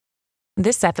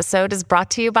This episode is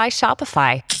brought to you by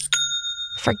Shopify.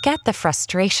 Forget the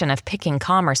frustration of picking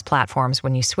commerce platforms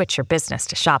when you switch your business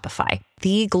to Shopify,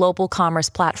 the global commerce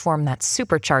platform that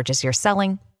supercharges your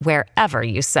selling wherever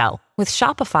you sell. With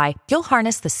Shopify, you'll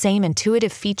harness the same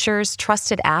intuitive features,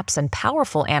 trusted apps, and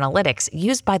powerful analytics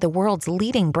used by the world's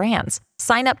leading brands.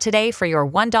 Sign up today for your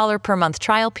 $1 per month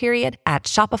trial period at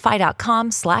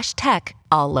shopify.com/tech,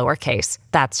 all lowercase.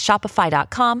 That's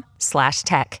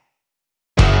shopify.com/tech.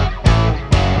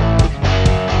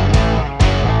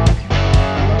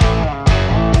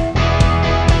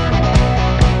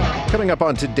 Coming up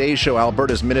on today's show,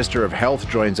 Alberta's Minister of Health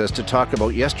joins us to talk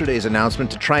about yesterday's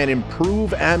announcement to try and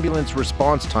improve ambulance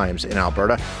response times in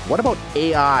Alberta. What about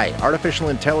AI, artificial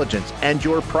intelligence, and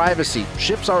your privacy?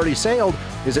 Ships already sailed.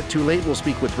 Is it too late? We'll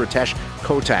speak with Ritesh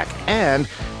Kotak. And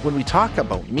when we talk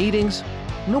about meetings,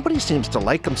 nobody seems to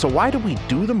like them, so why do we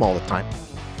do them all the time?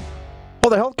 Well,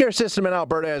 the healthcare system in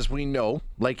Alberta, as we know,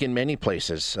 like in many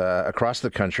places across the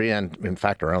country and, in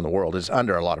fact, around the world, is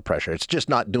under a lot of pressure. It's just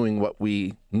not doing what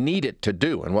we need it to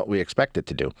do and what we expect it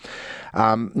to do.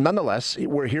 Nonetheless,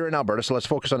 we're here in Alberta, so let's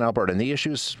focus on Alberta. And the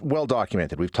issue's well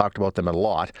documented. We've talked about them a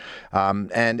lot.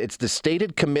 And it's the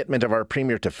stated commitment of our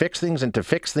Premier to fix things and to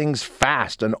fix things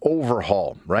fast, an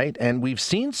overhaul, right? And we've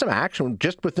seen some action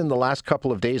just within the last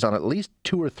couple of days on at least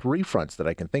 2 or 3 fronts that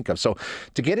I can think of. So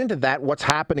to get into that, what's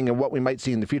happening and what we might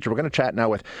see in the future, we're going to chat now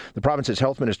with the province's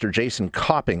Health Minister, Jason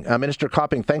Copping. Minister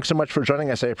Copping, thanks so much for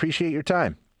joining us. I appreciate your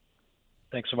time.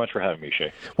 Thanks so much for having me,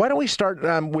 Shay. Why don't we start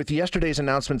with yesterday's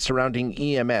announcement surrounding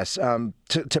EMS?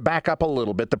 To back up a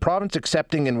little bit, the province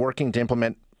accepting and working to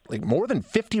implement more than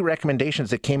 50 recommendations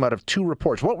that came out of 2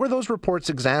 reports. What were those reports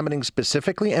examining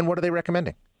specifically, and what are they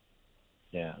recommending?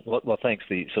 Yeah, well thanks.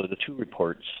 So the 2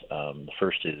 reports, the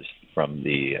first is from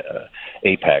the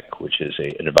APEC, which is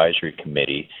an advisory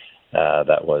committee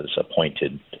that was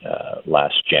appointed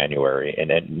last January,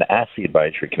 and asked the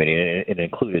advisory committee, and it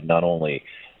included not only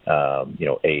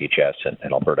AHS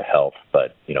and Alberta Health,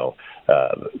 but the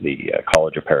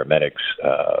College of Paramedics,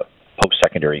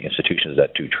 post-secondary institutions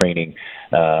that do training,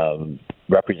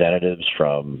 representatives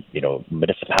from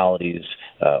municipalities,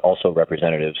 also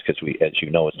representatives, because as you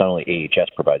know, it's not only AHS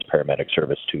provides paramedic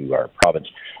service to our province,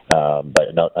 but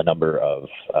a number of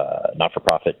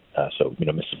not-for-profit, so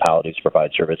municipalities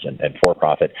provide service and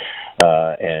for-profit,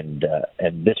 and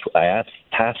this I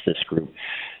tasked this group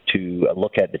to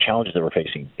look at the challenges that we're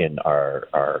facing in our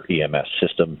EMS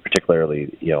system, particularly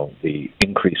the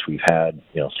increase we've had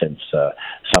since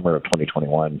summer of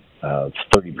 2021 of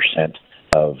 30%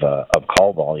 of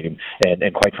call volume,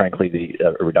 and quite frankly the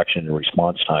reduction in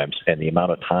response times and the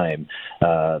amount of time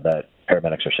that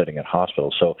paramedics are sitting at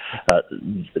hospitals. So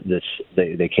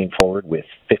they came forward with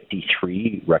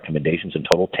 53 recommendations in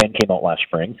total. 10 came out last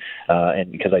spring, and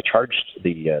because I charged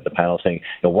the panel saying,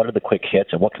 what are the quick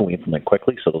hits and what can we implement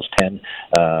quickly? So those 10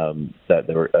 that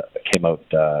came out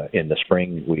in the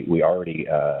spring, we already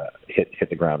hit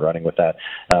the ground running with that.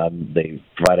 They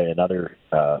provided another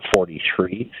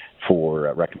 43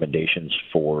 for recommendations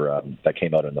for that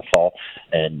came out in the fall,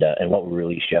 and what we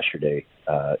released yesterday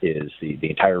is the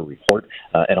entire report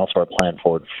and also our plan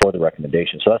forward for the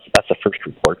recommendations. So that's the first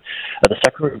report. The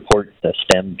second report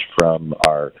stemmed from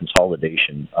our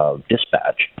consolidation of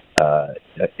dispatch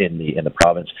in the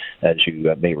province. As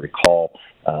you may recall,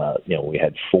 we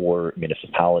had 4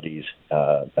 municipalities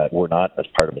that were not as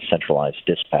part of a centralized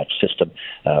dispatch system,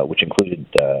 which included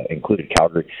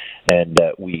Calgary, and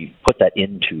we put that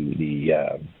into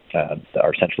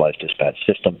our centralized dispatch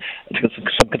system.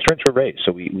 Some concerns were raised,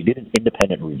 so we did an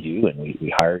independent review, and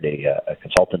we hired a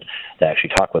consultant to actually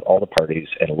talk with all the parties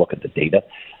and look at the data.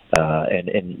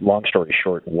 And long story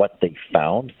short, what they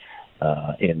found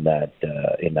in that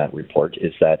report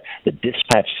is that the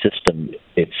dispatch system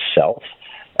itself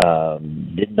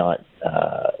did not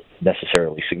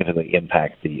necessarily significantly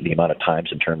impact the amount of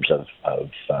times in terms of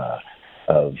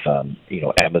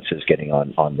ambulances getting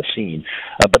on the scene,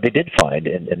 but they did find,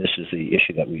 and this is the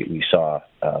issue that we saw,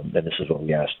 and this is what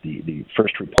we asked the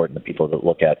first report and the people that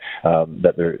look at,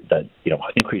 that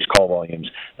increased call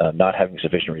volumes, not having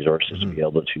sufficient resources to be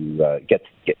able to get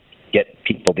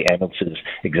people the ambulances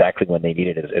exactly when they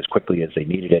needed it, as quickly as they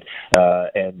needed it,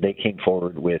 and they came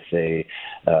forward with a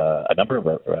number of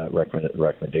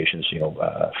recommendations,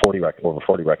 over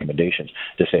 40 recommendations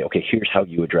to say, okay, here's how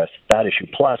you address that issue.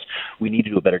 Plus, we need to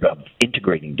do a better job of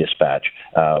integrating dispatch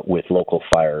with local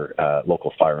fire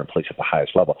in place at the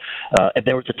highest level. And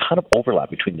there was a ton of overlap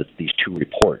between these 2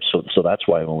 reports. So that's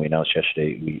why when we announced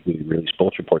yesterday, we released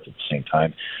both reports at the same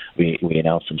time. We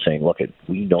announced them saying, look,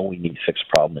 we know we need to fix the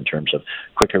problem in terms of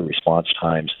quicker response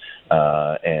times,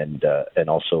 and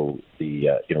also the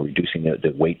reducing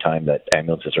the wait time that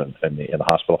ambulances are in the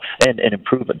hospital, and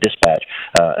improve a dispatch.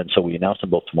 And so we announced them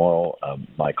both tomorrow.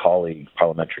 My colleague,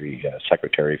 Parliamentary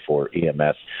Secretary for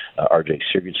EMS, RJ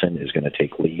Sigurdsson, is going to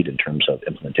take lead in terms of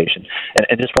implementation.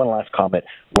 And just one last comment: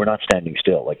 we're not standing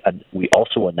still. We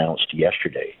also announced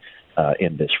yesterday.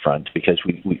 In this front, because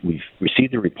we've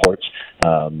received the reports.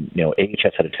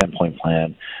 AHS had a 10-point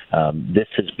plan. This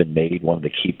has been made one of the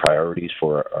key priorities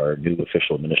for our new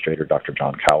official administrator, Dr.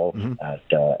 John Cowell,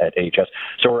 at AHS.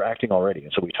 So we're acting already.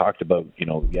 And so we talked about,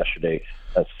 yesterday,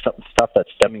 stuff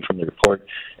that's stemming from the report,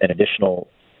 an additional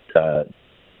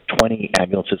 20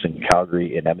 ambulances in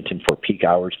Calgary and Edmonton for peak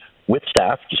hours with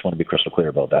staff. Just want to be crystal clear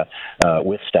about that.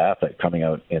 With staff coming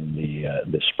out in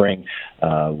the spring.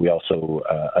 We also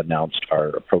announced our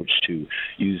approach to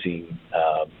using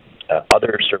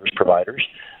other service providers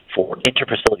for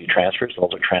interfacility transfers.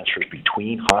 Those are transfers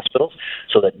between hospitals,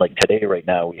 so that today, right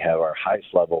now, we have our highest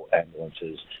level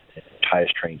ambulances,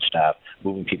 highest trained staff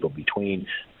moving people between.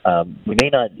 We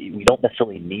don't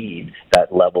necessarily need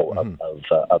that level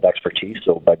of expertise.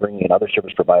 So by bringing in other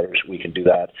service providers, we can do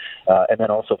that, and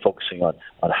then also focusing on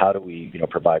how do we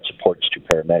provide supports to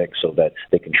paramedics so that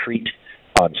they can treat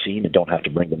on scene and don't have to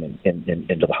bring them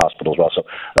into the hospital as well.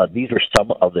 So these are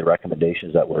some of the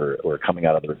recommendations that were coming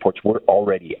out of the reports. We're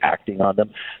already acting on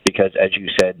them because, as you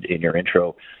said in your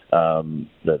intro,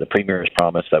 the Premier has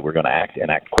promised that we're going to act and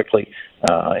act quickly,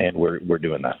 and we're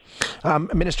doing that.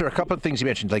 Minister, a couple of things you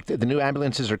mentioned, like the new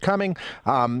ambulances are coming,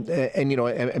 and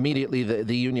immediately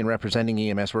the union representing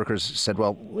EMS workers said,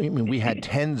 well, we had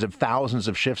tens of thousands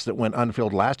of shifts that went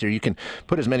unfilled last year. You can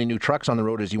put as many new trucks on the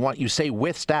road as you want. You say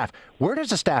with staff. Where does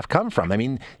the staff come from? I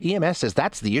mean, EMS says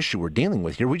that's the issue we're dealing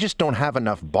with here. We just don't have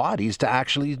enough bodies to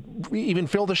actually even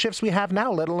fill the shifts we have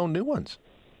now, let alone new ones.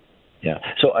 Yeah,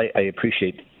 so I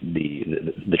appreciate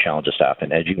the challenge of staff,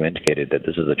 and as you indicated, that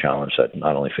this is a challenge that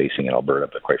not only facing in Alberta,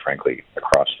 but quite frankly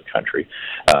across the country.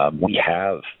 We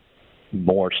have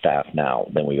more staff now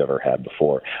than we've ever had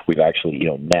before. We've actually,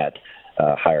 net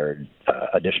hired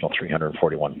additional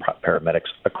 341 paramedics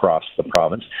across the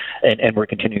province, and we're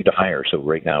continuing to hire. So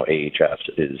right now, AHS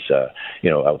is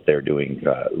out there doing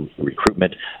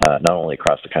recruitment not only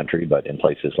across the country, but in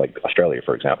places like Australia,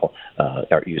 for example,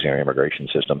 are using our immigration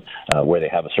system where they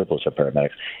have a surplus of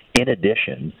paramedics. In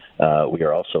addition, we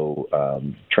are also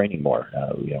training more.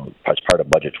 As part of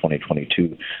Budget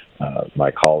 2022, my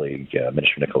colleague,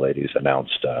 Minister Nicolaides,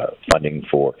 announced funding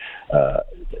for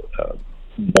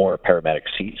more paramedic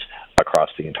seats across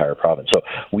the entire province. So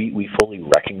we fully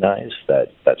recognize that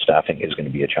staffing is going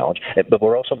to be a challenge, but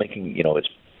we're also making,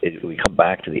 we come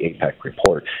back to the APEC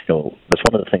report. That's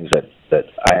one of the things that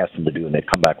I asked them to do, and they've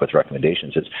come back with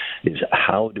recommendations, is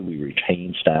how do we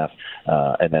retain staff,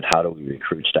 and then how do we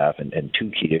recruit staff, and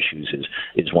two key issues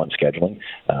is one, scheduling.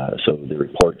 So the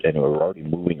report, and we're already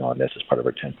moving on this as part of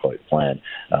our 10-point plan,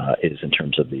 is in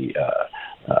terms of the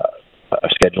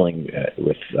scheduling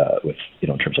with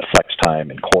in terms of flex time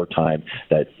and core time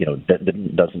that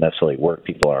doesn't necessarily work.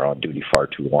 People are on duty far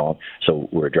too long, so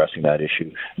we're addressing that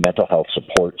issue. Mental health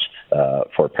supports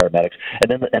for paramedics, and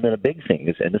then a big thing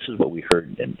is, and this is what we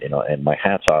heard, and my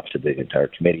hats off to the entire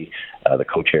committee, the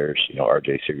co-chairs,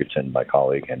 RJ Sigurdsson, my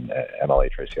colleague, and MLA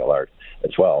Tracy Allard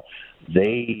as well.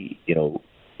 They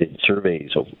did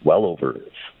surveys of well over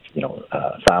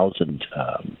 1,000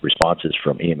 responses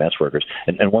from EMS workers,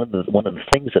 and one of the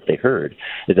things that they heard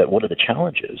is that one of the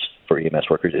challenges for EMS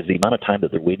workers is the amount of time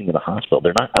that they're waiting in the hospital.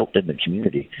 They're not out in the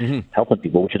community helping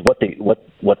people, which is what they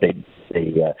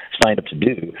signed up to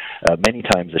do. Many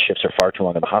times the shifts are far too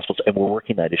long in the hospitals, and we're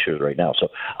working that issue right now. So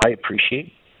I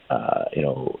appreciate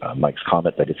Mike's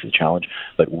comment that it's a challenge,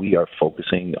 but we are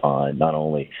focusing on not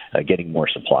only getting more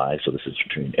supplies, so this is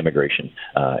between immigration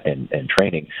and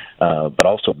training, but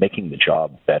also making the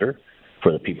job better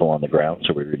for the people on the ground,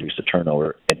 so we reduce the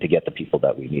turnover and to get the people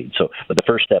that we need. So, but the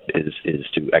first step is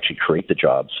to actually create the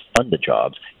jobs, fund the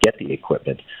jobs, get the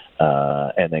equipment,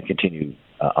 and then continue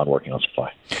on working on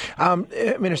supply.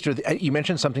 Minister, you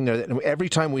mentioned something there that every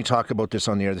time we talk about this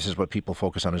on the air, this is what people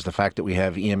focus on, is the fact that we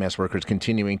have EMS workers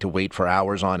continuing to wait for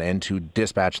hours on end to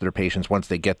dispatch their patients once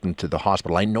they get them to the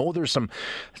hospital. I know there's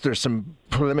some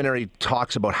preliminary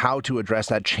talks about how to address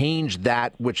that, change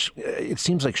that, which it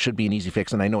seems like should be an easy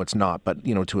fix, and I know it's not, but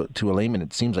to a layman,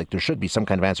 it seems like there should be some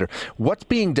kind of answer. What's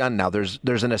being done now?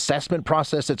 There's an assessment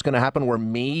process that's going to happen where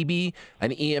maybe an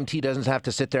EMT doesn't have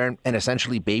to sit there and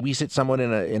essentially babysit someone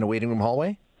in a waiting room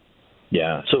hallway?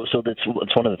 Yeah, so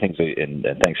it's one of the things, and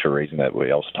thanks for raising that.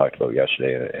 We also talked about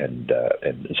yesterday, and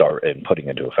putting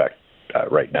into effect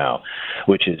right now,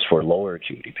 which is for lower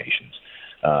acuity patients.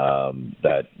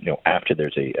 that after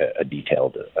there's a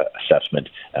detailed assessment,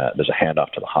 there's a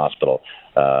handoff to the hospital.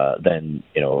 Then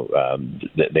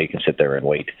they can sit there and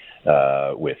wait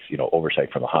with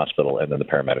oversight from the hospital, and then the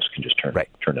paramedics can just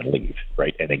turn and leave,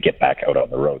 right, and then get back out on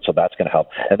the road. So that's going to help.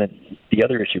 And then the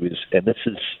other issue is, and this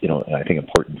is and I think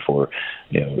important for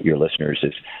your listeners,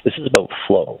 is this is about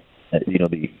flow.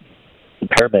 The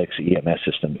paramedics EMS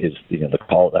system is the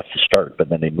call, that's the start, but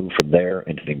then they move from there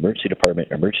into the emergency department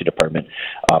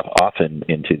often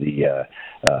into the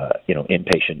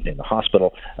inpatient in the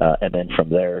hospital, and then from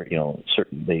there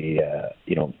certainly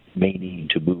may need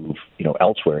to move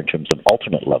elsewhere in terms of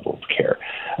alternate level of care.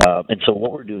 And so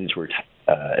what we're doing is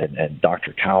and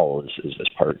Dr. Cowell is as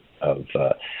part of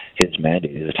his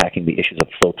mandate is attacking the issues of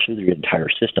flow through the entire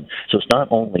system. So it's not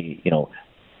only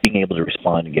being able to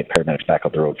respond and get paramedics back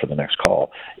up the road for the next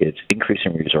call. It's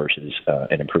increasing resources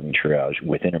and improving triage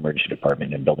within emergency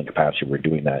department and building capacity. We're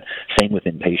doing that. Same with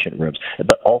inpatient rooms,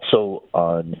 but also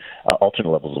on alternate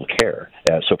levels of care.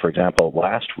 So, for example,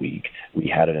 last week we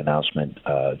had an announcement,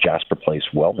 Jasper Place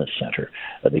Wellness Center,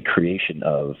 the creation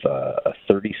of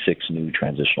 36 new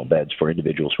transitional beds for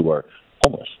individuals who are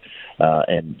homeless.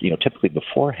 And typically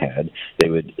beforehand they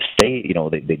would stay.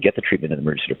 They'd get the treatment in the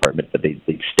emergency department, but they'd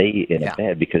stay in a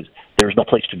bed because there was no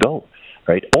place to go,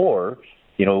 right? Or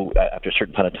after a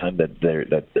certain amount of time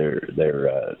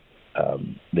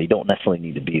they don't necessarily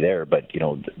need to be there, but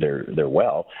they're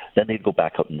well. Then they'd go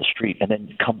back out in the street and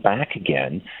then come back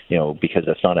again, because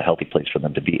that's not a healthy place for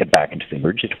them to be, and back into the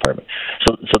emergency department.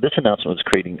 So this announcement was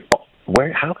creating.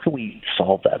 How can we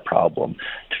solve that problem?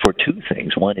 For two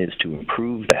things. One is to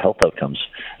improve the health outcomes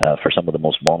for some of the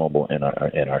most vulnerable in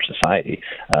our society,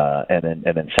 and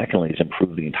then secondly is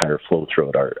improve the entire flow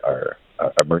throughout our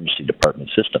emergency department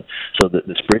system. So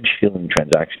this Bridge Healing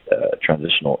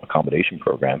Transitional Accommodation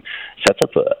Program sets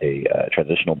up a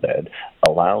transitional bed,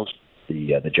 allows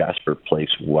the Jasper Place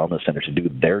Wellness Center to do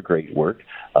their great work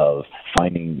of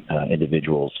finding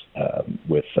individuals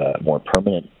with more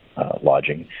permanent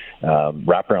lodging,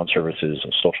 wraparound services,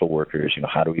 social workers.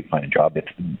 How do we find a job? If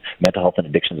mental health and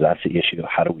addictions, that's the issue.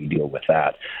 How do we deal with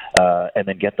that? And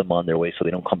then get them on their way so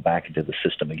they don't come back into the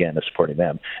system again, to supporting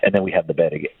them. And then we have the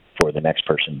bed for the next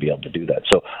person to be able to do that.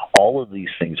 So all of these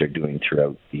things are doing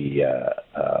throughout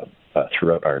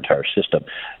throughout our entire system,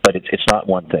 but it's not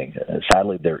one thing.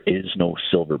 Sadly, there is no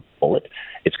silver bullet.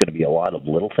 It's going to be a lot of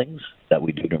little things that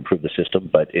we do to improve the system,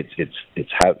 but it's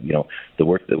how the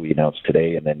work that we announced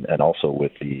today, and also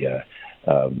with the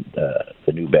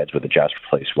new beds with the Jasper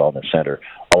Place Wellness Center.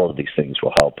 All of these things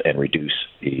will help and reduce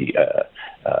the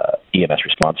EMS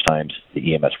response times,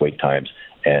 the EMS wait times,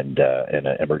 and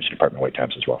emergency department wait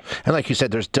times as well. And like you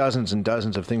said, there's dozens and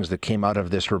dozens of things that came out of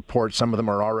this report. Some of them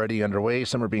are already underway.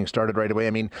 Some are being started right away.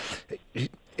 I mean,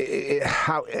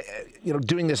 how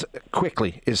doing this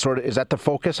quickly is that the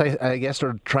focus, I guess,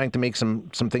 or trying to make some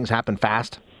things happen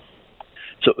fast?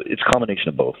 So it's a combination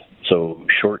of both. So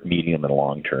short, medium, and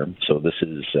long term. So this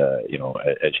is,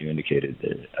 as you indicated,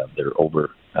 there are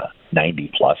over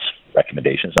 90 plus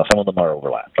recommendations. Now, some of them are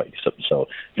overlapped. Right? So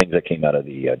things that came out of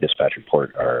the dispatch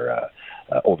report are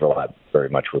overlap very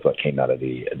much with what came out of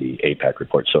the APAC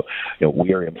report. So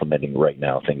we are implementing right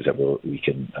now things that we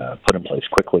can put in place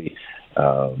quickly.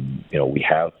 We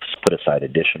have put aside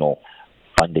additional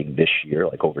funding this year,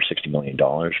 like over $60 million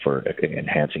for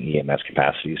enhancing EMS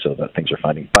capacity so that things are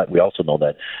finding. But we also know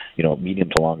that, medium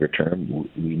to longer term,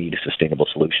 we need a sustainable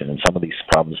solution. And some of these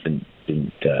problems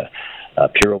didn't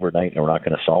appear overnight, and we're not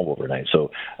going to solve overnight.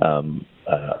 So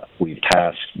we've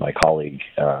tasked my colleague,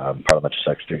 Parliamentary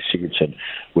Secretary Sigurdsson,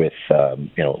 with,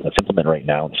 let's implement right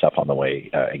now and stuff on the way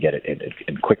and get it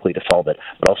and quickly to solve it.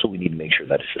 But also we need to make sure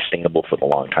that it's sustainable for the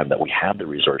long time, that we have the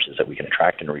resources, that we can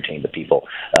attract and retain the people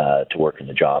to work in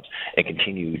the jobs and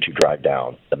continue to drive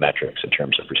down the metrics in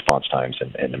terms of response times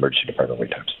and emergency department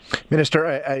wait times. Minister,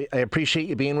 I appreciate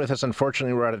you being with us.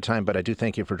 Unfortunately, we're out of time, but I do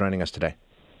thank you for joining us today.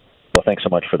 Well, thanks so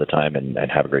much for the time, and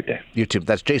have a great day. You too.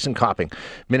 That's Jason Copping,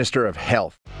 Minister of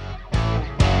Health.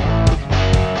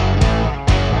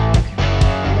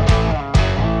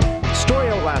 Story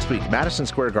out last week, Madison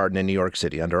Square Garden in New York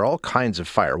City under all kinds of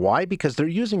fire. Why? Because they're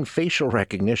using facial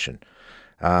recognition.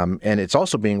 And it's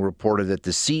also being reported that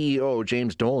the CEO,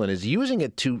 James Dolan, is using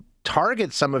it to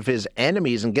target some of his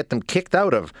enemies and get them kicked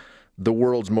out of the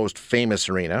world's most famous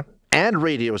arena, and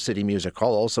Radio City Music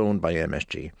Hall, also owned by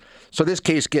MSG. So this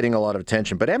case getting a lot of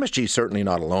attention, but MSG is certainly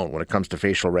not alone when it comes to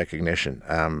facial recognition,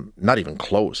 not even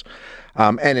close.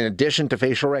 And in addition to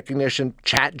facial recognition,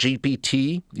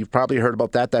 ChatGPT, you've probably heard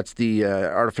about that. That's the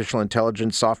artificial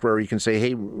intelligence software where you can say,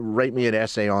 hey, write me an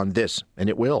essay on this, and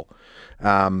it will.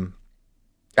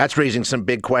 That's raising some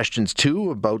big questions, too,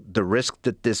 about the risk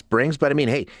that this brings. But I mean,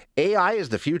 hey, AI is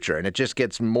the future, and it just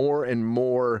gets more and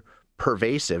more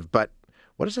pervasive. But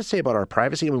what does it say about our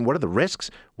privacy? I mean, what are the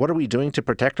risks? What are we doing to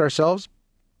protect ourselves?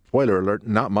 Spoiler alert,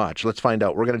 not much. Let's find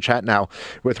out. We're going to chat now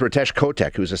with Ritesh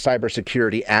Kotek, who's a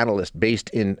cybersecurity analyst based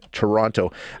in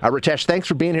Toronto. Ritesh, thanks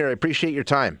for being here. I appreciate your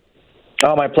time.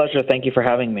 Oh, my pleasure. Thank you for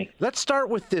having me. Let's start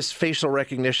with this facial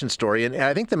recognition story. And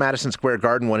I think the Madison Square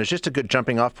Garden one is just a good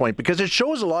jumping off point because it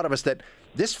shows a lot of us that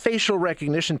this facial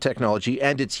recognition technology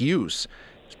and its use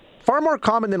is far more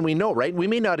common than we know, right? We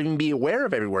may not even be aware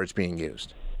of everywhere it's being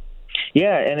used.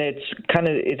 Yeah, and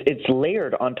it's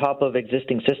layered on top of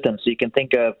existing systems. So you can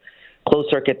think of closed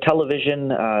circuit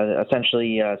television,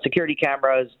 essentially security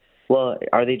cameras. Well,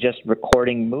 are they just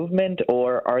recording movement,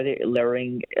 or are they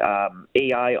layering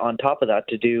AI on top of that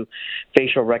to do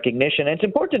facial recognition? And it's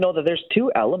important to know that there's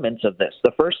two elements of this.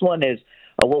 The first one is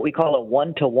what we call a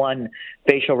one-to-one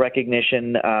facial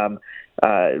recognition, and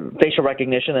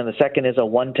the second is a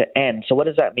one-to-N. So what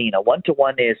does that mean? A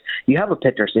one-to-one is you have a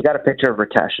picture, so you got a picture of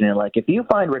Ritesh, and you're like, if you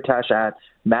find Ritesh at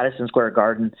Madison Square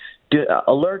Garden,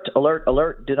 alert,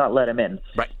 do not let him in.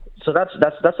 Right. So that's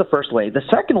the first way. The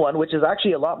second one, which is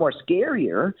actually a lot more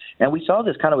scarier, and we saw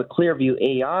this kind of with Clearview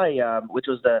AI, which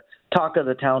was the talk of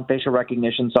the town facial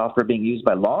recognition software being used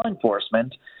by law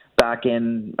enforcement back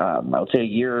in, I would say, a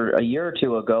year or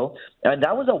two ago, and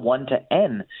that was a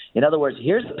one-to-N. In other words,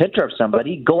 here's a picture of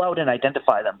somebody, go out and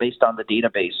identify them based on the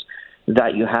database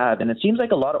that you have. And it seems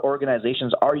like a lot of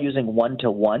organizations are using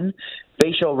one-to-one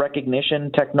facial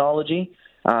recognition technology.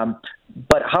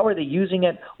 But how are they using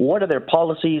it? What are their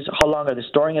policies? How long are they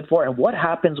storing it for? And what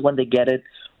happens when they get it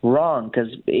wrong? Because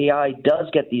AI does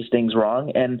get these things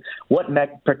wrong. And what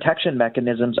protection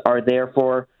mechanisms are there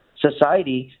for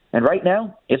society? And right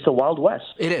now, it's the Wild West.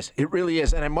 It is. It really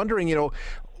is. And I'm wondering,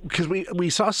 because we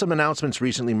saw some announcements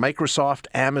recently, Microsoft,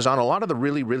 Amazon, a lot of the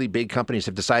really, really big companies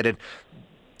have decided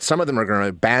some of them are going to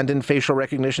abandon facial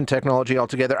recognition technology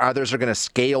altogether. Others are going to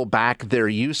scale back their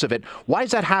use of it. Why is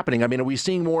that happening? I mean, are we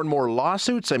seeing more and more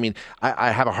lawsuits? I mean,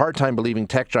 I have a hard time believing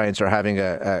tech giants are having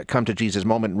a come-to-Jesus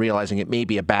moment and realizing it may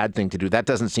be a bad thing to do. That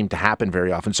doesn't seem to happen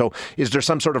very often. So is there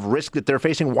some sort of risk that they're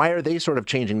facing? Why are they sort of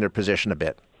changing their position a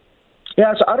bit?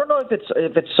 Yeah, so I don't know if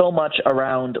it's so much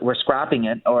around we're scrapping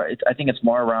it, or I think it's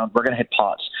more around we're going to hit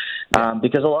pause,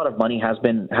 because a lot of money has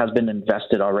been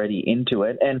invested already into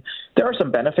it, and there are some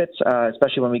benefits,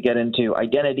 especially when we get into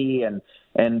identity and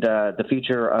the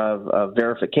future of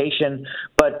verification.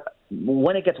 But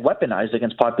when it gets weaponized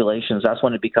against populations, that's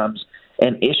when it becomes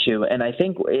an issue. And I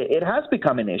think it has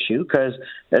become an issue because,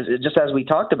 just as we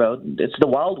talked about, it's the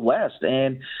Wild West.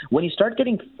 And when you start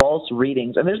getting false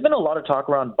readings, and there's been a lot of talk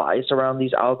around bias around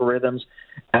these algorithms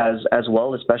as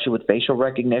well, especially with facial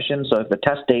recognition. So if the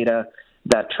test data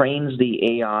that trains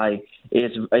the AI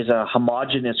is a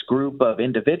homogenous group of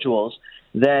individuals,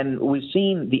 then we've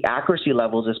seen the accuracy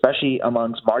levels, especially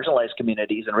amongst marginalized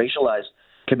communities and racialized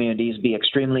communities, be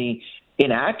extremely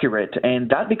inaccurate, and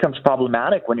that becomes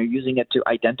problematic when you're using it to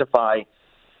identify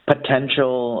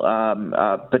potential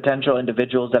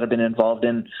individuals that have been involved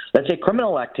in, let's say,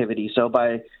 criminal activity. So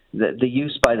by the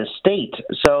use by the state.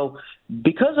 So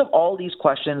because of all these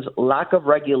questions, lack of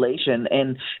regulation,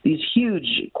 and these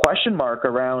huge question mark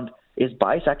around is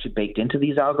bias actually baked into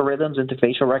these algorithms, into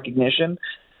facial recognition,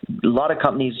 a lot of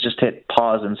companies just hit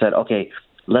pause and said, okay,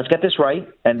 let's get this right,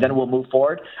 and then we'll move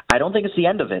forward. I don't think it's the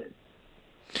end of it.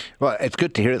 Well, it's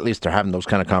good to hear at least they're having those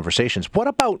kind of conversations. What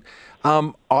about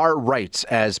our rights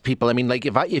as people? I mean, like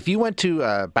if you went to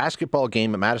a basketball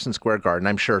game at Madison Square Garden,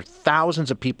 I'm sure thousands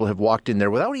of people have walked in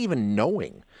there without even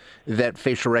knowing that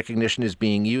facial recognition is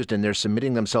being used, and they're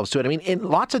submitting themselves to it. I mean, in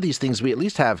lots of these things, we at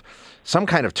least have some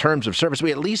kind of terms of service.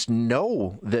 We at least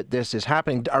know that this is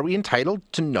happening. Are we entitled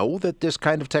to know that this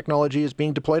kind of technology is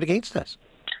being deployed against us?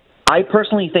 I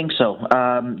personally think so.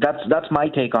 That's my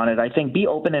take on it. I think be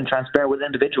open and transparent with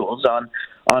individuals on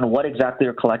what exactly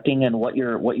you're collecting and what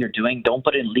you're doing. Don't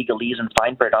put in legalese and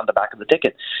fine print on the back of the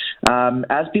ticket.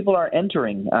 As people are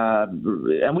entering,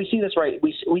 and we see this, right?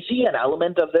 We see an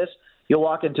element of this. You'll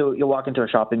walk into a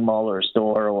shopping mall or a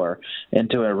store or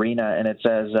into an arena, and it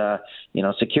says,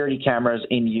 security cameras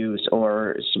in use,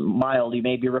 or mild, you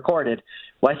may be recorded.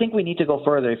 Well, I think we need to go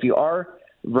further. If you are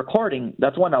recording,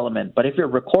 that's one element. But if you're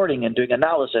recording and doing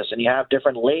analysis and you have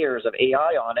different layers of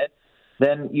AI on it,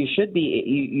 then you should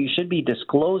be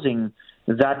disclosing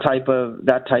that type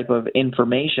of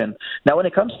information. Now, when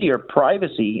it comes to your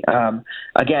privacy,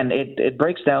 again, it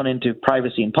breaks down into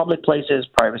privacy in public places,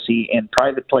 privacy in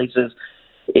private places.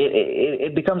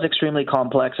 it becomes extremely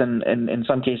complex and in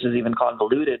some cases even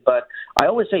convoluted. But I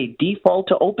always say default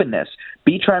to openness.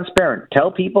 Be transparent.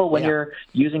 Tell people when you're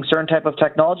using certain type of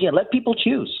technology and let people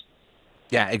choose.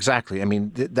 Yeah, exactly. I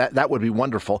mean, that would be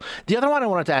wonderful. The other one I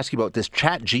wanted to ask you about, this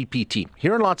ChatGPT.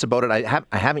 Hearing lots about it. I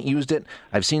haven't used it.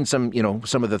 I've seen some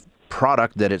of the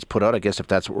product that it's put out, I guess, if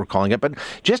that's what we're calling it. But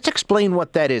just explain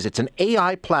what that is. It's an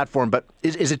AI platform, but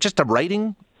is it just a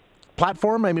writing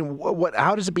platform? I mean,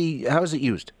 how is it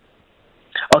used?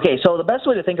 Okay, so the best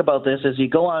way to think about this is you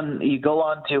go on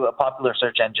to a popular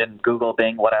search engine, Google,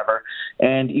 Bing, whatever,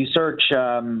 and you search,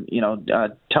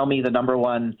 tell me the number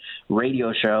one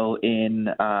radio show in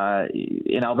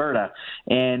Alberta,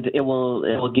 and it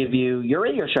will give you your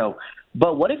radio show.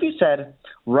 But what if you said,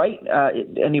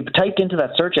 and you typed into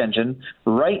that search engine,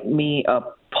 write me a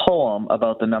poem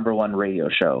about the number one radio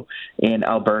show in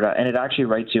Alberta, and it actually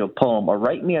writes you a poem, or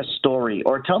write me a story,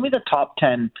 or tell me the top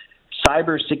 10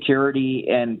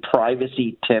 cybersecurity and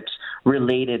privacy tips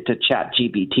related to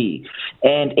ChatGPT,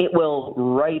 and it will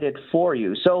write it for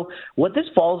you. So what this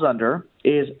falls under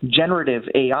is generative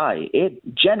AI. It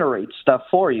generates stuff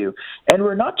for you. And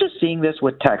we're not just seeing this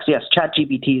with text. Yes,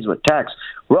 ChatGPT is with text.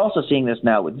 We're also seeing this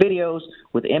now with videos,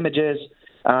 with images.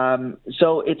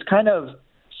 So it's kind of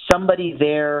somebody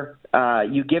there,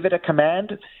 you give it a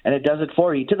command, and it does it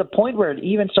for you, to the point where it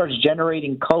even starts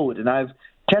generating code. And I've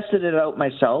tested it out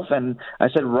myself, and I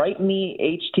said, write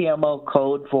me HTML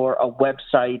code for a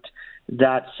website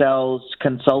that sells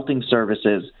consulting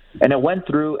services. And it went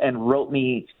through and wrote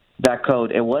me that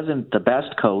code. It wasn't the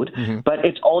best code, but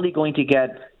it's only going to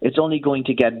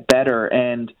get better.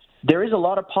 And there is a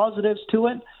lot of positives to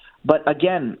it. But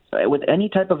again, with any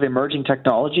type of emerging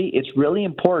technology, it's really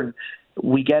important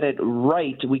we get it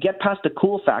right. We get past the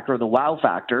cool factor, or the wow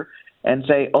factor, and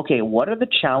say, okay, what are the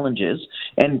challenges?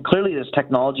 And clearly this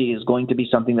technology is going to be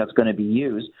something that's going to be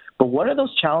used, but what are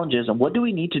those challenges, and what do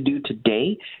we need to do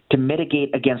today to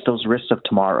mitigate against those risks of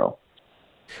tomorrow?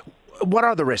 What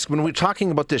are the risks? When we're talking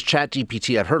about this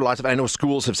ChatGPT, I've heard I know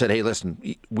schools have said, hey, listen,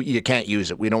 you can't use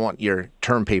it. We don't want your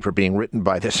term paper being written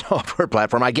by this software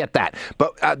platform. I get that.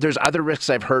 But there's other risks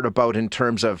I've heard about in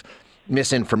terms of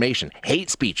misinformation, hate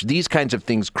speech, these kinds of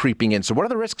things creeping in. So what are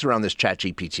the risks around this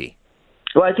ChatGPT?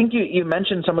 Well, I think you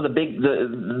mentioned some of the big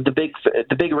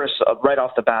risks right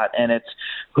off the bat, and it's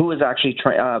who is actually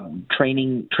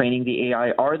training the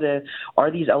AI.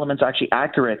 Are these elements actually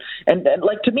accurate? And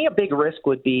like, to me, a big risk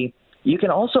would be, you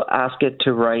can also ask it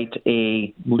to write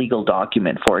a legal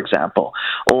document, for example,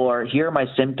 or here are my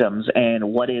symptoms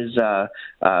and what is,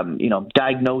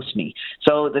 diagnose me.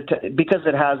 So because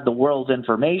it has the world's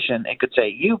information, it could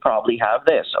say, you probably have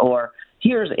this, or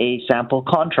here's a sample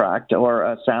contract or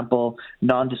a sample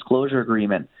non-disclosure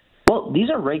agreement. Well, these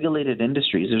are regulated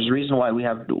industries. There's a reason why we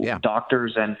have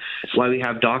doctors and why we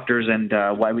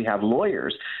have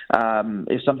lawyers.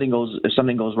 If something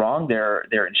goes wrong,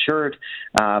 they're insured.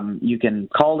 You can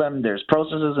call them. There's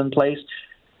processes in place.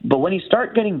 But when you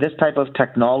start getting this type of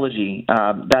technology,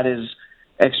 that is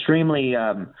extremely,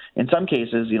 in some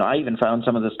cases, I even found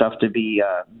some of the stuff to be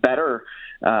better,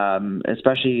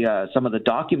 especially some of the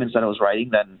documents that I was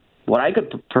writing, than what I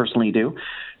could personally do.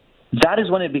 That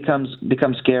is when it becomes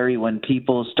scary, when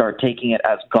people start taking it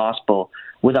as gospel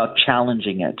without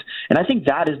challenging it. And I think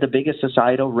that is the biggest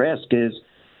societal risk: is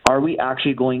how are we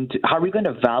going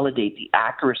to validate the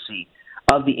accuracy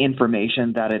of the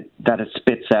information that it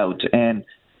spits out, and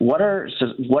what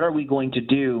are we going to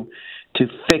do to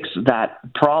fix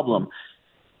that problem?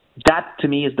 That, to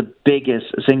me, is the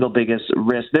single biggest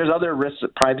risk. There's other risks,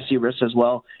 privacy risks as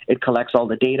well. It collects all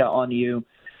the data on you.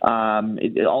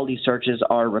 All these searches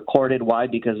are recorded. Why?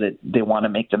 Because they want to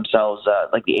make themselves,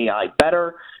 like the AI,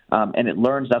 better, and it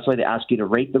learns. That's why they ask you to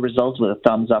rate the results with a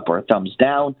thumbs up or a thumbs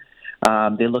down.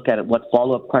 They look at what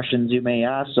follow-up questions you may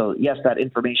ask. So, yes, that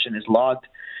information is logged.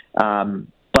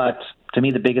 But to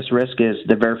me, the biggest risk is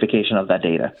the verification of that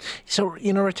data. So,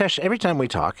 Ritesh, every time we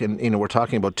talk, and we're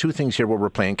talking about two things here where we're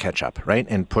playing catch up, right?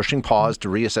 And pushing pause to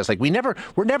reassess. Like,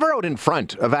 we're never out in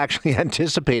front of actually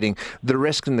anticipating the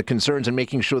risks and the concerns and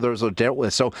making sure those are dealt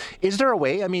with. So is there a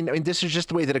way? I mean, this is just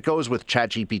the way that it goes with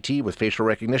ChatGPT, with facial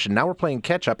recognition. Now we're playing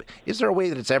catch up. Is there a way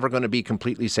that it's ever going to be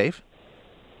completely safe?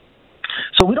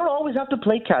 So we don't always have to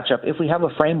play catch up if we have a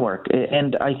framework.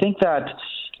 And I think that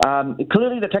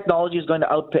clearly the technology is going to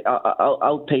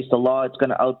outpace the law. It's going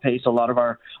to outpace a lot of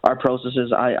our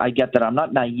processes. I get that. I'm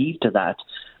not naive to that.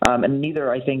 and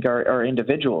neither, I think, are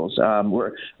individuals.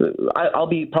 I'll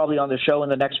be probably on the show in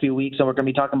the next few weeks, and we're going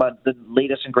to be talking about the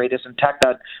latest and greatest in tech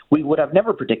that we would have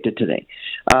never predicted today.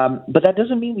 But that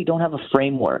doesn't mean we don't have a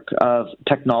framework of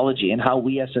technology and how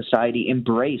we as society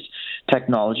embrace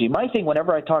technology. My thing,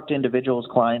 whenever I talk to individuals,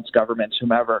 clients, governments,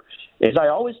 whomever, is I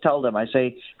always tell them, I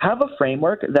say, have a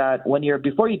framework that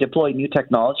before you deploy new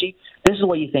technology, this is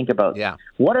what you think about. Yeah.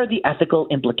 What are the ethical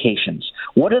implications?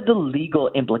 What are the legal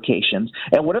implications?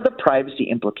 And what are the privacy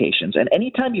implications? And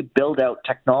anytime you build out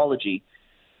technology,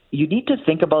 you need to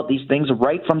think about these things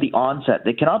right from the onset.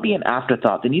 They cannot be an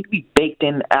afterthought. They need to be baked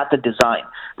in at the design,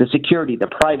 the security, the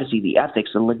privacy, the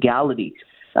ethics, the legality.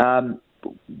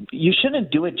 You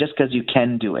shouldn't do it just because you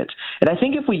can do it. And I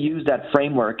think if we use that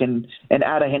framework and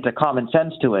add a hint of common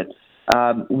sense to it,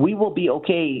 we will be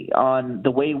okay on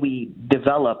the way we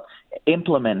develop,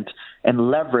 implement, and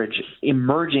leverage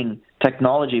emerging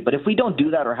technology. But if we don't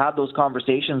do that or have those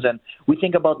conversations and we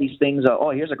think about these things,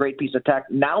 here's a great piece of tech,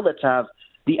 now let's have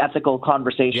the ethical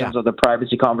conversations or the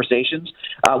privacy conversations,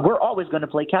 we're always going to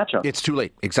play catch-up. It's too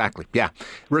late. Exactly. Yeah.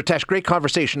 Ritesh, great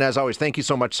conversation as always. Thank you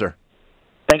so much, sir.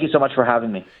 Thank you so much for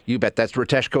having me. You bet. That's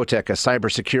Ritesh Kotek, a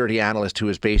cybersecurity analyst who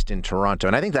is based in Toronto.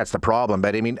 And I think that's the problem.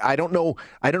 But I mean, I don't know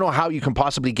how you can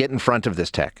possibly get in front of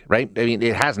this tech, right? I mean,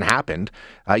 it hasn't happened.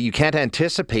 You can't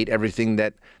anticipate everything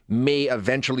that may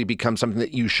eventually become something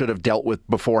that you should have dealt with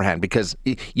beforehand because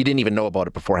you didn't even know about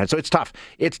it beforehand. So it's tough.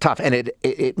 It's tough. And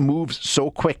it moves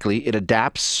so quickly. It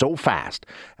adapts so fast.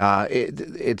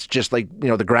 It's just like,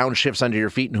 the ground shifts under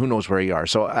your feet and who knows where you are.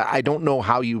 So I don't know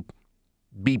how you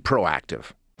be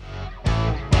proactive.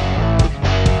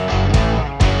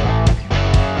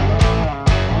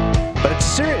 But it's a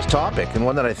serious topic and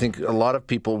one that I think a lot of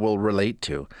people will relate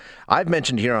to. I've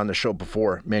mentioned here on the show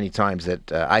before many times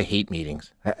that I hate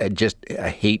meetings. I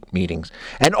hate meetings.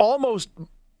 And almost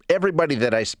everybody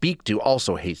that I speak to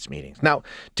also hates meetings. Now,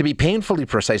 to be painfully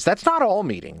precise, that's not all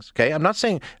meetings, okay? I'm not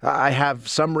saying I have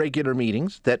some regular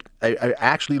meetings that I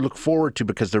actually look forward to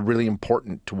because they're really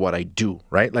important to what I do,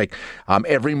 right? Like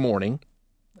every morning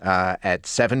at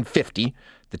 7:50,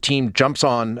 the team jumps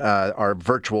on our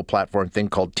virtual platform thing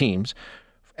called Teams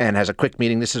and has a quick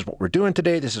meeting. This is what we're doing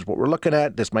today. This is what we're looking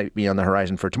at. This might be on the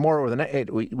horizon for tomorrow or the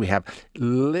next. We have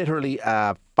literally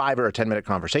a 5 or 10 minute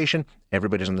conversation.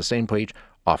 Everybody's on the same page.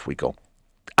 Off we go.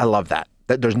 I love that.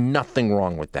 There's nothing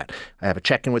wrong with that. I have a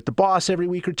check-in with the boss every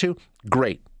week or two.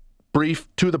 Great. Brief,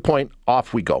 to the point,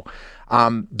 off we go.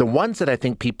 The ones that I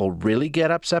think people really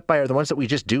get upset by are the ones that we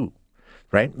just do,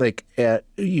 right? Like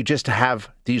you just have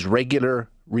these regular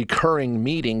recurring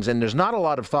meetings and there's not a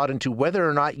lot of thought into whether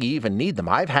or not you even need them.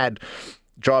 I've had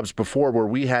jobs before where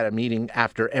we had a meeting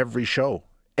after every show.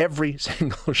 Every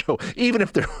single show, even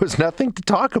if there was nothing to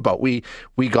talk about, we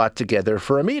got together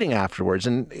for a meeting afterwards.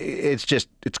 And it's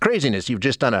craziness. You've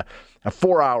just done a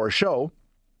 4-hour show.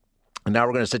 And now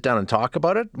we're going to sit down and talk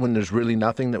about it when there's really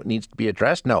nothing that needs to be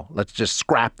addressed? No, let's just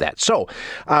scrap that. So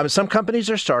some companies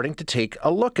are starting to take a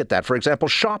look at that. For example,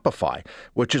 Shopify,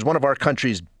 which is one of our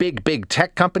country's big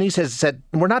tech companies, has said,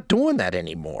 we're not doing that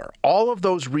anymore. All of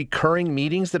those recurring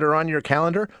meetings that are on your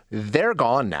calendar, they're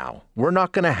gone now. We're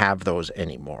not going to have those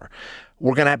anymore.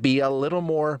 We're going to be a little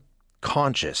more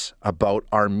conscious about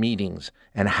our meetings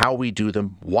and how we do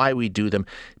them, why we do them,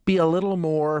 be a little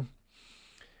more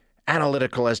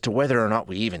analytical as to whether or not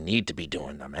we even need to be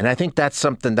doing them. And I think that's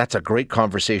a great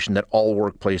conversation that all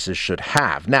workplaces should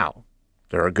have. Now,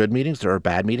 there are good meetings, there are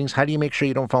bad meetings. How do you make sure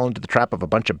you don't fall into the trap of a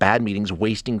bunch of bad meetings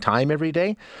wasting time every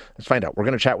day? Let's find out. We're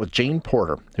going to chat with Jane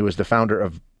Porter, who is the founder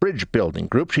of Bridge Building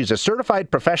Group. She's a certified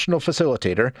professional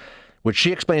facilitator, which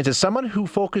she explains as someone who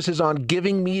focuses on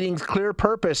giving meetings clear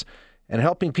purpose and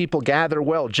helping people gather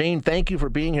well. Jane, thank you for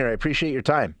being here. I appreciate your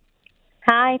time.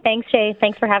 Hi, thanks, Jay.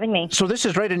 Thanks for having me. So this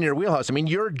is right in your wheelhouse. I mean,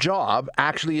 your job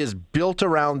actually is built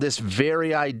around this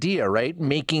very idea, right?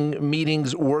 Making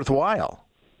meetings worthwhile.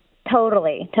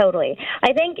 Totally.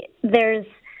 I think there's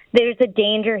a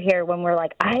danger here when we're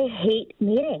like, I hate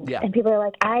meetings. Yeah. And people are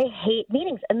like, I hate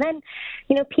meetings. And then,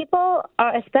 people,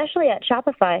 especially at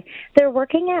Shopify, they're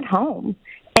working at home.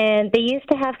 And they used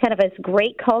to have kind of this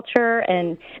great culture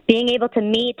and being able to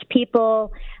meet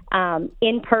people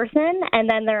in person, and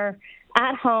then they're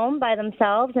at home by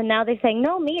themselves, and now they're saying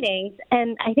no meetings.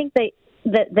 And I think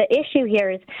the issue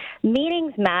here is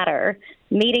meetings matter.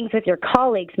 Meetings with your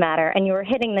colleagues matter, and you were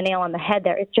hitting the nail on the head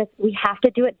there. It's just we have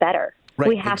to do it better. Right,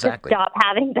 we have to stop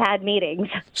having bad meetings.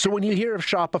 So when you hear of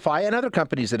Shopify and other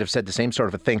companies that have said the same sort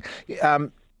of a thing,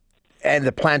 and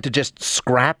the plan to just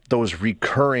scrap those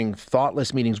recurring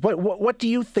thoughtless meetings. What do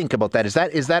you think about that? Is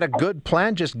that a good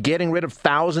plan? Just getting rid of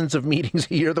thousands of meetings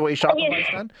a year the way Shopify's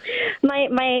done?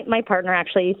 My partner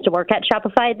actually used to work at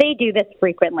Shopify. They do this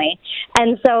frequently,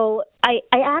 and so I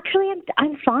actually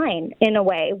I'm fine in a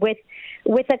way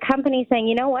with a company saying,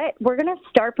 you know what, we're going to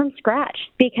start from scratch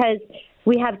because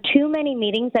we have too many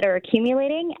meetings that are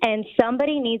accumulating, and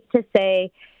somebody needs to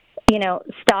say,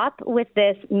 stop with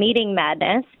this meeting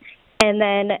madness, and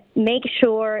then make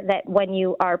sure that when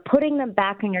you are putting them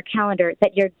back on your calendar,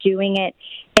 that you're doing it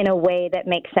in a way that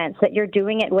makes sense, that you're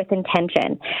doing it with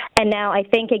intention. And now I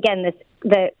think, again,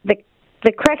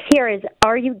 the crux here is,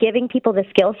 are you giving people the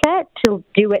skill set to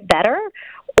do it better?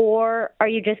 Or are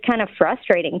you just kind of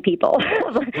frustrating people?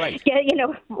 Right.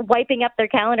 Wiping up their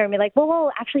calendar and be like, whoa,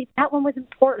 actually, that one was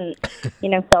important.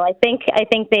 So I think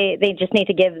they just need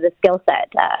to give the skill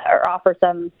set or offer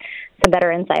some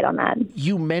better insight on that.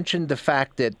 You mentioned the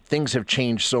fact that things have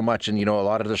changed so much, and a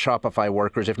lot of the Shopify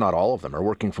workers, if not all of them, are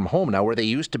working from home now, where they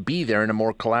used to be there in a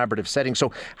more collaborative setting.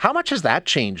 So how much has that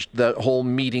changed the whole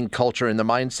meeting culture and the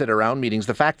mindset around meetings?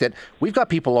 The fact that we've got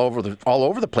people all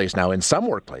over the place now in some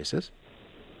workplaces.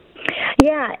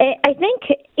 Yeah, I think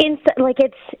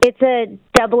it's a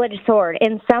double-edged sword.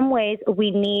 In some ways,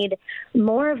 we need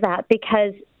more of that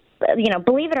because,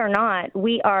 believe it or not,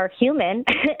 we are human,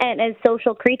 and as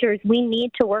social creatures, we need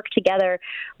to work together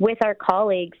with our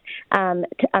colleagues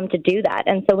to do that.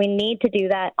 And so we need to do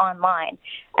that online.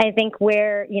 I think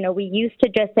where, we used to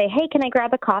just say, hey, can I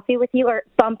grab a coffee with you, or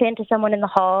bump into someone in the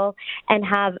hall and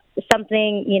have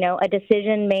something, a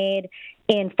decision made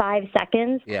in 5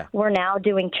 seconds. Yeah. We're now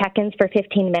doing check-ins for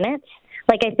 15 minutes.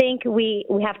 I think we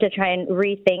have to try and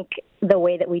rethink the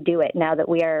way that we do it now that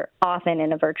we are often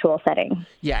in a virtual setting.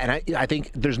 Yeah, and I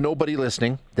think there's nobody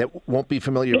listening that won't be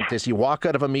familiar with this. You walk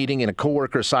out of a meeting and a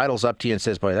coworker sidles up to you and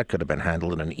says, boy, that could have been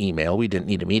handled in an email. We didn't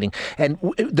need a meeting. And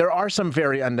there are some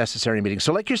very unnecessary meetings.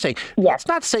 So like you're saying, let's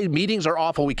not say meetings are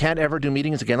awful. We can't ever do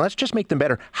meetings again. Let's just make them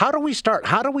better. How do we start?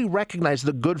 How do we recognize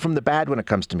the good from the bad when it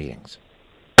comes to meetings?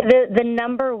 The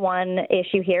number one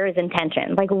issue here is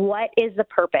intention. What is the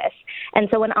purpose? And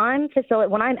so when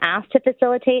I'm asked to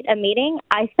facilitate a meeting,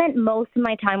 I spent most of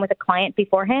my time with a client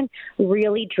beforehand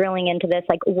really drilling into this.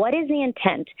 What is the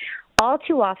intent? All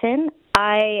too often,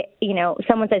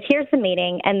 someone says, here's the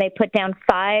meeting, and they put down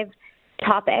 5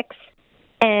 topics.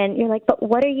 And you're like, but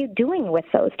what are you doing with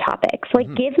those topics?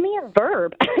 Give me a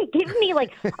verb. Give me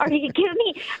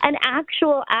an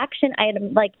actual action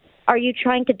item. Are you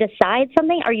trying to decide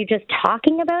something? Are you just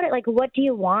talking about it? What do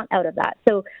you want out of that?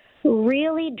 So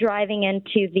really driving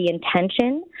into the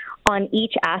intention on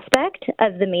each aspect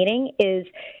of the meeting is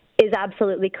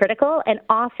absolutely critical. And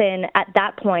often at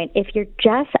that point, if you're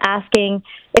just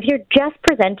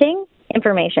presenting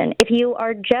information, if you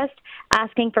are just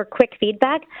asking for quick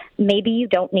feedback, maybe you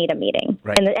don't need a meeting.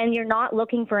 Right. And you're not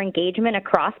looking for engagement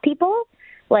across people,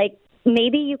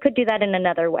 maybe you could do that in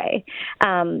another way.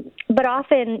 But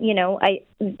often,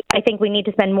 I think we need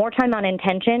to spend more time on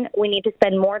intention. We need to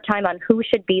spend more time on who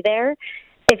should be there.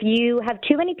 If you have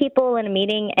too many people in a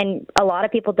meeting and a lot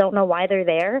of people don't know why they're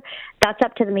there, that's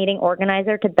up to the meeting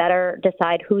organizer to better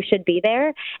decide who should be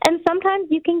there. And sometimes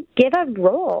you can give a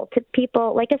role to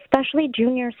people, especially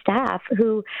junior staff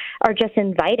who are just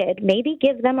invited. Maybe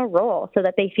give them a role so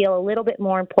that they feel a little bit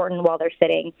more important while they're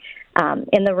sitting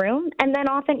in the room. And then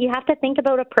often you have to think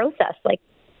about a process. What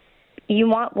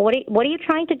are you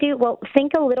trying to do? Well,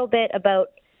 think a little bit about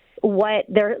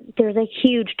there's a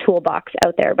huge toolbox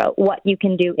out there about what you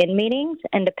can do in meetings,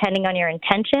 and depending on your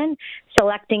intention,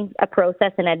 selecting a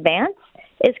process in advance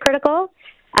is critical.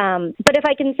 But if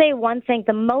I can say one thing,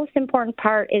 the most important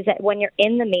part is that when you're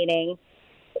in the meeting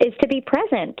is to be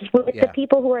present with the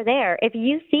people who are there. If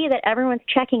you see that everyone's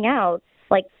checking out,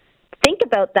 think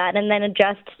about that and then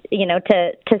adjust,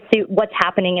 to suit what's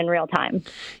happening in real time.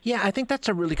 Yeah, I think that's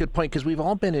a really good point, because we've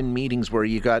all been in meetings where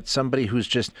you got somebody who's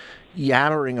just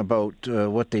yammering about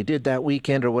what they did that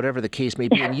weekend or whatever the case may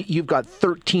be, and you've got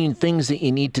 13 things that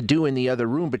you need to do in the other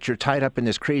room, but you're tied up in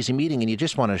this crazy meeting and you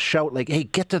just want to shout, hey,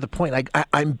 get to the point.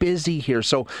 I'm busy here.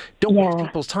 So don't waste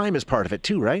people's time as part of it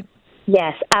too, right?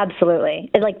 Yes,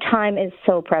 absolutely. Time is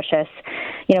so precious.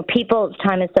 People's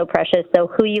time is so precious. So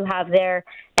who you have there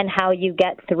and how you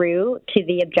get through to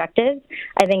the objectives,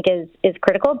 I think is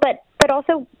critical. But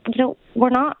also, we're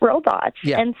not robots.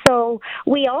 Yeah. And so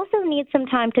we also need some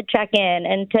time to check in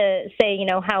and to say,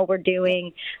 how we're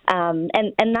doing. And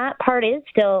that part is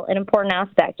still an important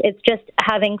aspect. It's just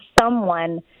having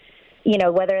someone,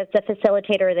 whether it's the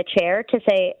facilitator or the chair, to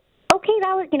say, okay,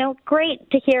 that was, great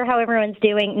to hear how everyone's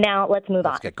doing. Now let's move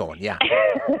on. Let's get going. Yeah.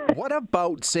 What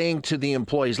about saying to the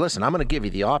employees, listen, I'm going to give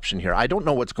you the option here. I don't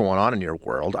know what's going on in your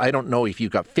world. I don't know if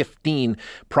you've got 15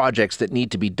 projects that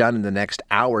need to be done in the next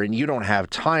hour and you don't have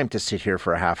time to sit here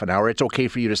for a half an hour. It's okay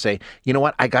for you to say, you know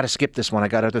what, I got to skip this one. I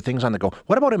got other things on the go.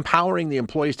 What about empowering the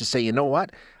employees to say, you know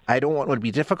what, I don't want it to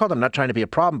be difficult. I'm not trying to be a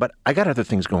problem, but I got other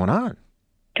things going on.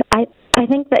 I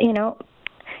think that,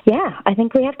 I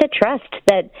think we have to trust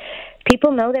that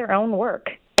people know their own work.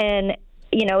 And,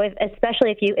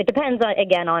 especially it depends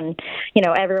on,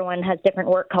 everyone has different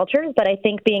work cultures, but I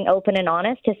think being open and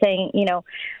honest to saying,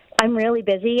 I'm really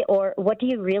busy, or what do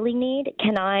you really need?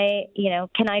 Can I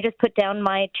just put down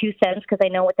my 2 cents because I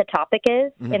know what the topic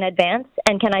is in advance,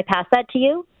 and can I pass that to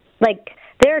you? Like,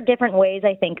 there are different ways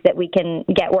I think that we can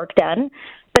get work done,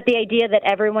 but the idea that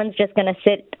everyone's just going to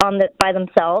sit by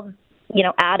themselves,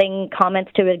 adding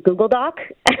comments to a Google Doc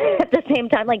at the same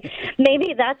time, like,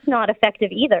 maybe that's not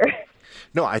effective either.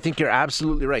 No, I think you're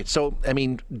absolutely right. So,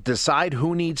 decide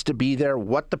who needs to be there,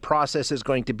 what the process is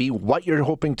going to be, what you're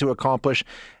hoping to accomplish,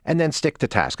 and then stick to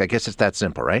task. I guess it's that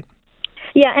simple, right?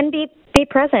 Yeah, and be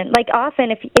present. Like,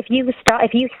 often, if you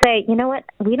say, you know what,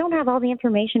 we don't have all the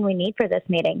information we need for this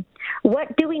meeting.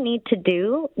 What do we need to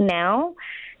do now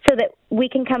so that we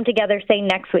can come together, say,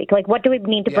 next week? Like, what do we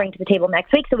need to bring to the table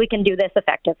next week so we can do this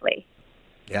effectively?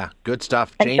 Yeah, good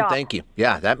stuff. And Jane, thank you.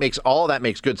 Yeah, that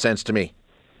makes good sense to me.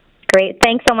 Great.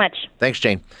 Thanks so much. Thanks,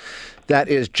 Jane. That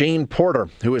is Jane Porter,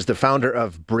 who is the founder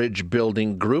of Bridge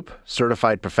Building Group,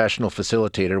 certified professional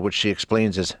facilitator, which she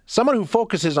explains is someone who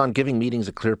focuses on giving meetings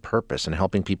a clear purpose and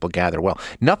helping people gather well.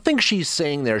 Nothing she's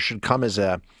saying there should come as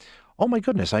a, oh my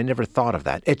goodness, I never thought of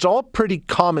that. It's all pretty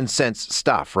common sense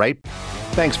stuff, right?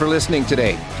 Thanks for listening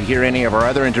today. To hear any of our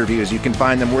other interviews, you can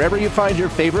find them wherever you find your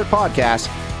favorite podcasts.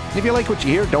 And if you like what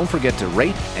you hear, don't forget to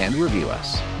rate and review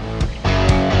us.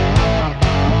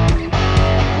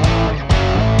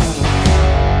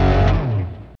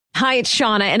 Hi, it's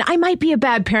Shauna, and I might be a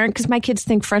bad parent because my kids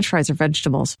think French fries are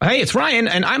vegetables. Hey, it's Ryan,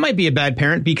 and I might be a bad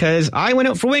parent because I went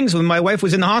out for wings when my wife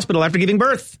was in the hospital after giving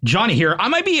birth. Johnny here. I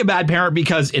might be a bad parent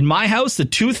because in my house, the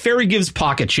tooth fairy gives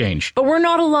pocket change. But we're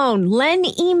not alone. Len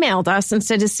emailed us and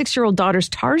said his 6-year-old daughter's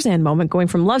Tarzan moment going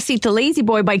from love seat to lazy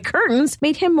boy by curtains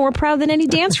made him more proud than any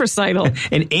dance recital.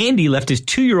 And Andy left his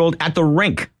 2-year-old at the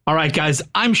rink. All right, guys,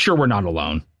 I'm sure we're not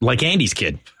alone. Like Andy's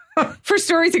kid. For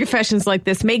stories and confessions like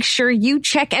this, make sure you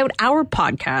check out our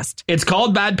podcast. It's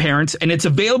called Bad Parents, and it's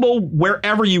available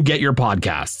wherever you get your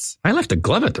podcasts. I left a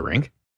glove at the rink.